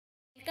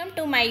Welcome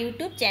to my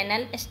YouTube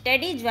channel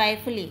Study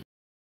Joyfully.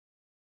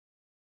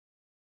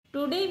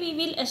 Today we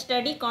will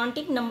study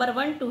counting number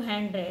 1 to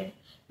 100.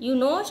 You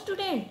know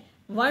student,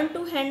 1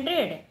 to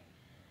 100.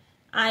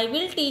 I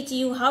will teach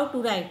you how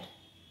to write.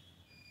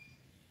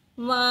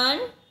 1,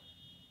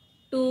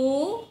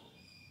 2,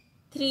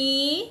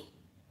 3,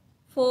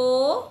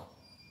 4,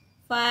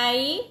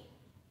 5,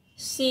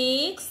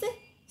 6,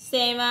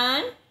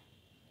 7,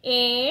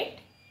 8,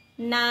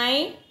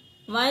 9,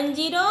 1,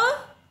 0,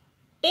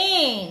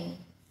 10.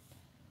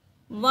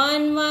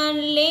 1, 1,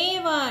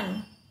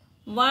 11.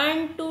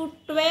 1, 2,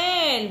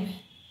 12.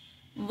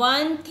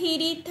 1,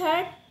 3,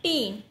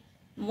 13.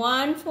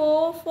 1,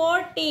 4,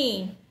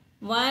 14.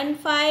 1,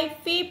 5,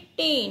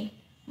 15.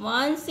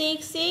 1,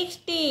 6,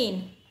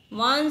 16.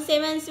 1,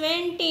 7,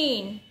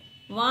 17.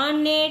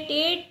 1, 8,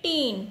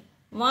 18.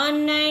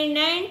 1, 9,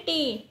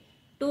 19.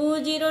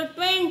 2, 0,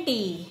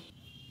 20.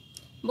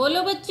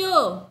 बोलो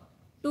बच्चों.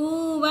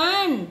 2,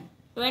 1,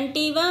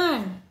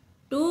 21.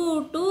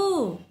 2,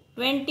 2,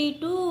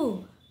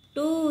 22.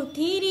 2,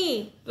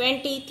 3,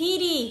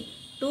 23.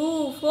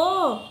 2,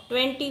 4,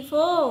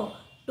 24.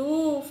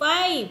 2,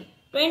 5,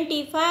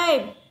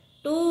 25.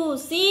 2,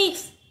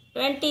 6,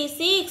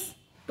 26.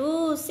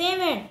 2,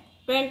 7,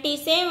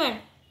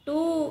 27.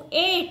 2,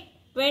 8,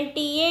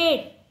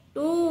 28.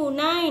 2,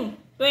 9,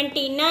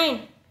 29.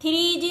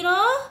 3, 0,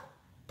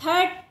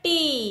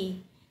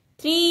 30.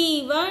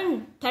 3,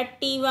 1,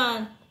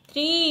 31.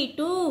 3,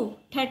 2,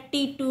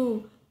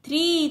 32.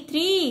 3,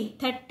 3,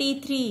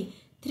 33.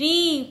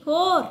 3,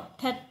 4,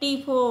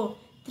 34.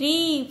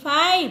 3,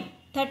 5,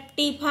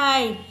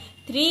 35.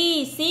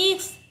 3,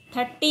 6,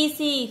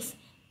 36.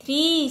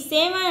 3,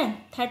 7,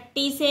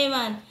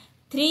 37.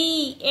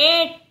 3,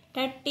 8,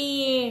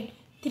 38.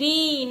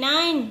 3,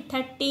 9,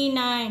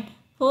 39.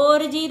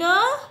 4, 0,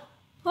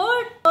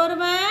 4,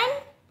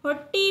 1,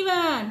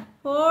 41.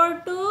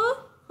 4, 2,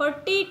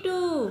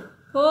 42.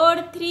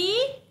 4, 3,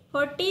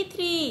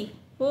 43.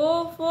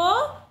 4,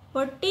 4,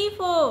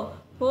 44.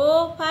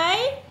 4,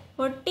 5,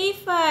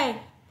 45.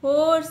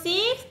 4,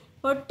 6,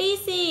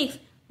 46.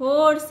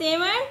 4,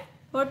 7,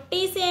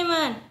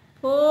 47.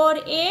 4,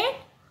 8,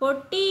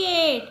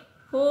 48.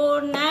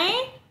 4, 9,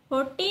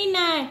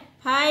 49.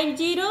 5,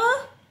 0,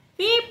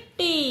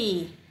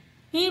 50.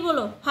 फिर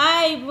बोलो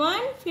 5,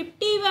 1,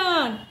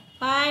 51.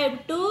 5,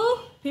 2,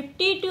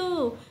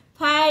 52.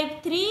 5,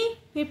 3,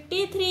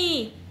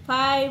 53.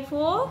 5,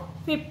 4,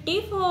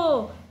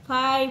 54.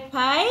 5,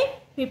 5,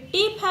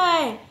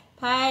 55.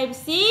 5,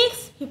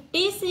 6,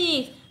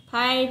 56.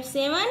 5,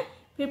 7,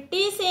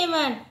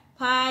 57.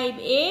 5,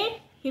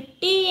 8,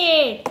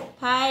 58.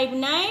 5,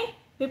 9,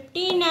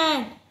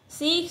 59.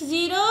 6,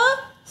 0,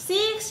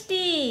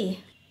 60.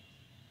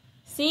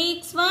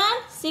 6, 1,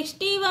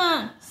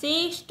 61.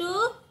 6,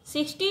 2,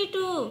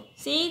 62.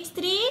 6,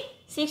 3,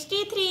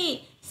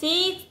 63.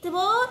 6,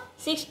 4,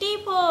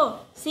 64.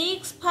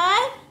 6,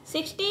 5,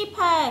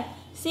 65.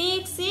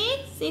 6,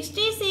 6,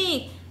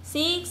 66.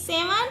 6,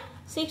 7,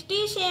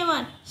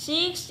 67.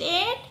 6,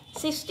 8,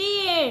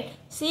 68.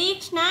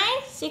 6,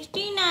 9,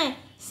 69.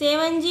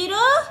 7, 0,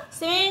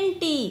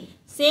 70.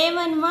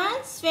 7,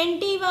 1,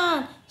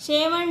 21.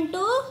 7,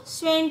 2,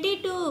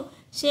 22.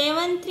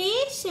 7,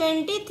 3,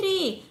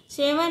 73.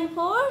 7,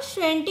 4,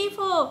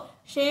 24.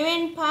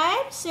 7,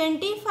 5,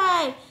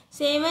 75.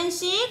 7,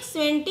 6,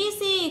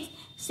 26.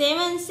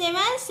 7,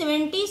 7,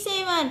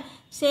 77.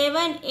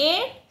 7,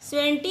 8,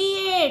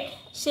 78.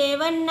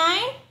 7,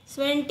 9,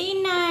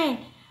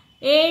 79.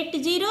 8,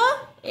 0,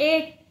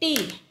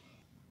 80.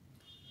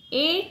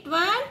 8,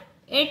 1,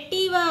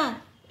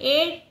 81.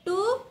 8,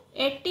 2,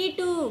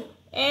 82.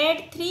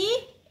 8, 3,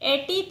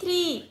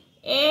 83.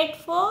 8,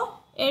 4,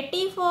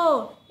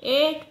 84.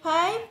 8,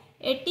 5,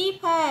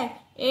 85.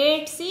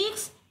 8,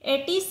 6,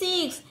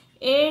 86.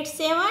 8,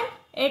 7,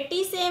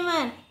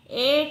 87.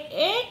 8,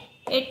 8,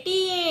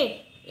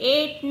 88.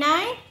 8,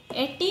 9,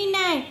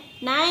 89.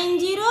 9,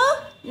 0,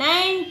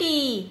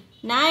 90.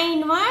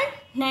 9,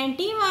 1,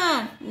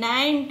 91.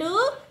 9,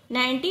 2,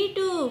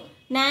 92.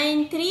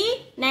 9,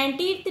 3,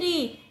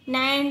 93.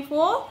 9,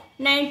 4,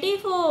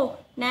 94.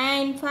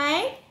 9,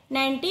 5,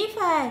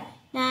 95.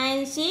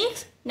 9,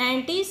 6,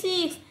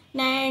 96.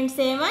 9,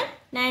 7,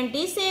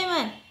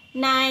 97.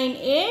 9,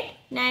 8,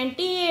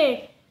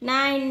 98.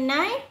 9,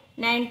 9,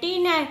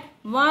 99.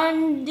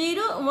 1,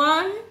 0,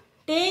 1,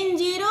 10,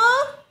 0,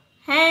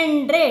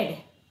 100.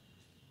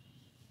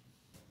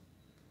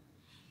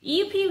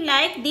 If you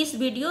like this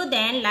video,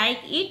 then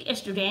like it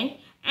student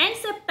and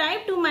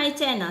subscribe to my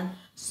channel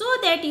so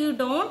that you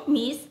don't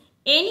miss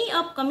any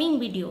upcoming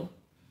video.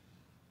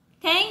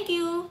 Thank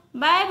you.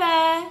 Bye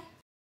bye.